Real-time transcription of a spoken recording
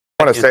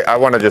I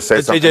want to just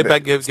say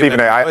something. Stephen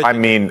A.,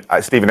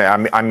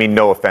 I mean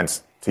no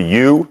offense to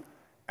you,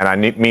 and I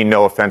mean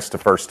no offense to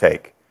First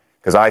Take,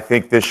 because I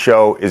think this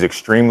show is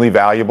extremely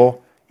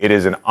valuable. It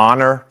is an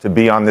honor to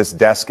be on this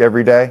desk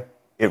every day.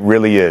 It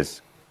really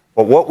is.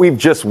 But what we've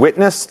just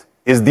witnessed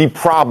is the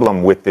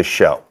problem with this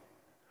show,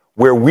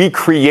 where we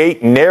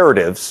create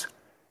narratives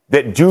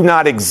that do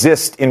not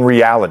exist in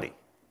reality.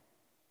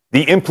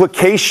 The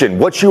implication,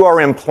 what you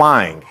are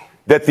implying,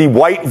 that the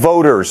white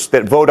voters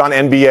that vote on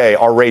NBA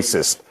are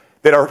racist,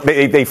 that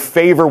they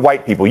favor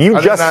white people.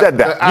 You just said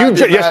that.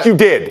 Yes, you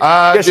did.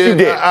 Yes, you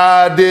did.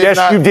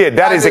 Yes, you did.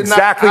 That is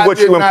exactly what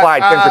you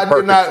implied, Kendrick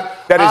Perkins.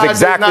 That is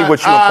exactly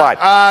what you implied.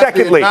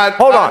 Secondly,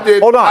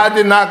 hold on. I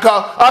did not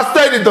call. I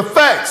stated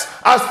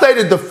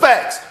the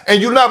facts.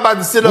 And you're not about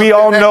to sit up. We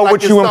all know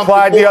what you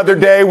implied the other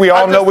day. We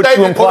all know what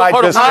you implied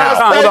just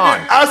now. Hold on.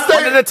 I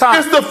stated it's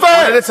the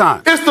facts.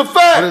 It's the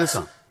facts.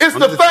 It's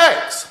the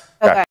facts.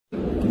 Okay.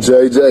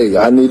 JJ,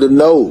 I need to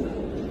know.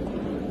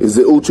 Is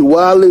it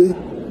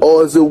Uchiwali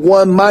or is it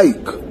one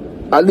Mike?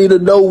 I need to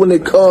know when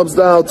it comes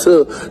down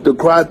to the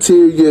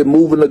criteria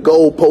moving the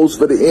goalposts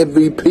for the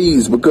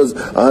MVPs, because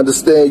I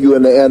understand you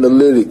in the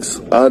analytics.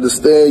 I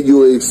understand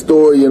you're a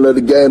historian of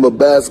the game of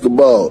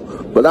basketball.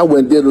 But I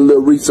went and did a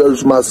little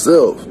research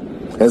myself.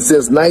 And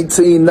since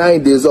 1990,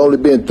 there's only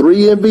been 3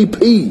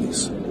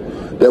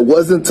 MVPs that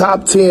wasn't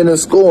top 10 in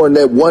scoring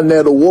that won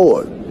that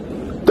award.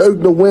 Dirk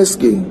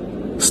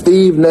Nowitzki,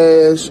 Steve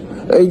Nash,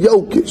 and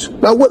Jokic.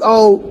 Now,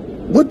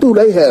 what do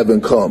they have in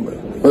common?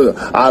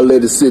 I'll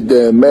let it sit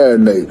there and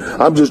marinate.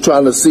 I'm just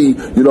trying to see,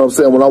 you know what I'm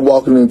saying, when I'm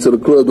walking into the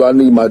club, do I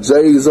need my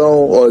J's on,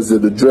 or is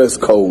it a dress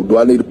code? Do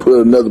I need to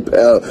put another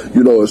pair,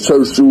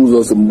 church shoes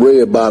or some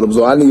red bottoms?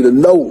 Or I need to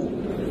know,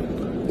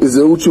 is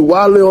it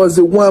Uchiwali or is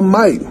it one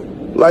Mike?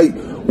 Like,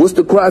 what's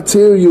the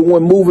criteria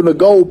when moving the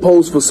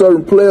goalposts for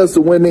certain players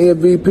to win the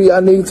MVP? I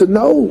need to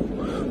know.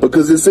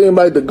 Because it seems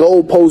like the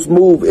goalposts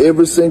move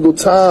every single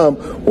time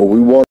when we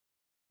want